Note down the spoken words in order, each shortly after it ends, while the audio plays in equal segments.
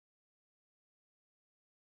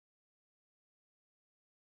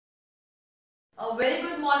A very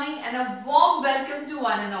good morning and a warm welcome to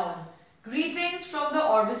one and all. Greetings from the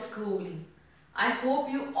Orbis School. I hope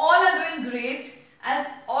you all are doing great as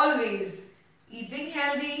always. Eating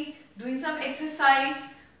healthy, doing some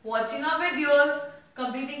exercise, watching our videos,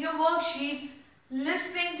 completing your worksheets,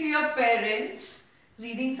 listening to your parents,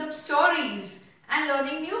 reading some stories and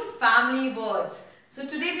learning new family words. So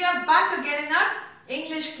today we are back again in our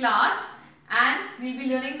English class and we'll be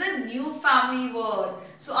learning the new family word.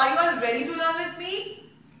 So are you all ready to learn with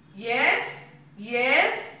me? Yes,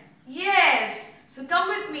 yes, yes. So come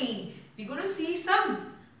with me. We're going to see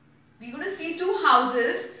two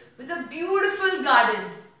houses with a beautiful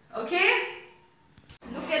garden. Okay?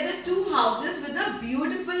 Look at the two houses with a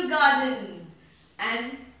beautiful garden.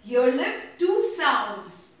 And here live two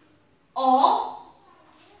sounds. O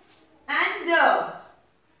and D.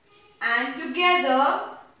 And together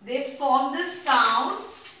they form the sound,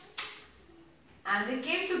 and they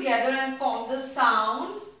came together and formed the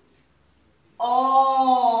sound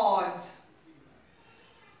odd.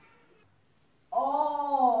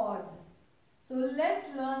 Odd. So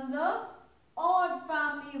let's learn the odd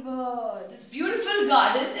family word. This beautiful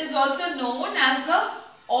garden is also known as the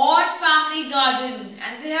odd family garden,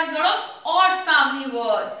 and they have a lot of odd family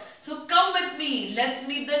words. So come with me. Let's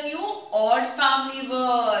meet the new odd family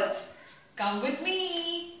words. Come with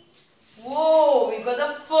me. Whoa, we got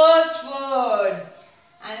the first word.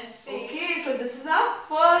 And it's okay, so this is our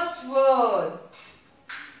first word.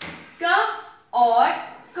 K or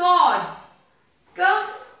cord. K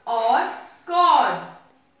or cord.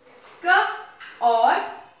 K or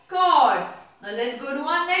cord. Now let's go to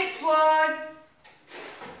our next word.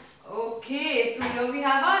 Okay, so here we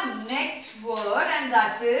have our next word, and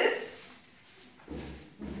that is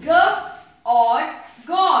G or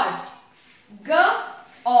God. G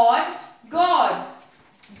or God.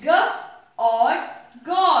 G or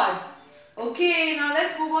God. Okay, now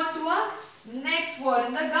let's move on to our next word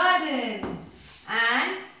in the garden.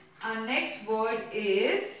 And our next word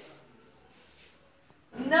is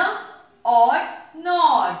N or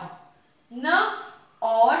nod. N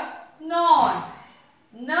or nod.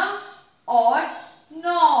 N or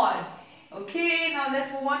nod. Okay, now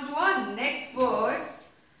let's move on to our next word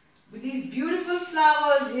with these beautiful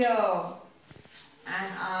flowers here.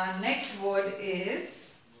 And our next word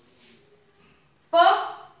is P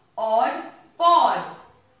or pod.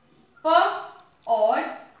 P or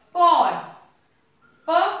pod.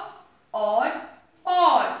 P or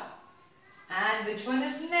pod. And which one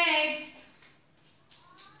is next?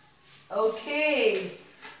 Okay.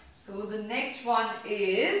 So the next one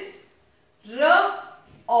is R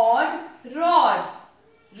or rod.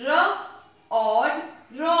 R or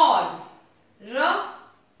rod. R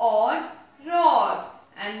or rod.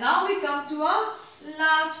 And now we come to our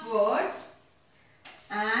last word,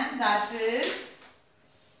 and that is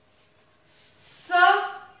S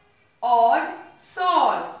or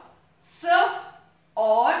sword. S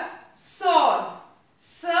or sword.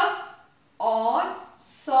 S or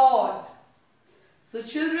sword. So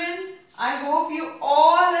children, I hope you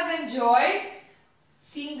all have enjoyed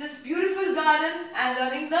seeing this beautiful garden and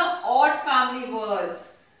learning the odd family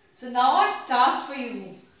words. So now our task for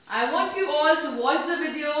you. I want you all to watch the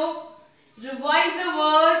video, revise the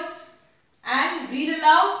words and read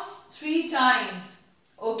aloud 3 times.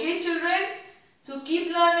 Okay children? So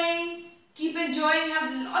keep learning, keep enjoying,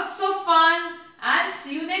 have lots of fun and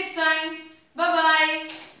see you next time. Bye-bye.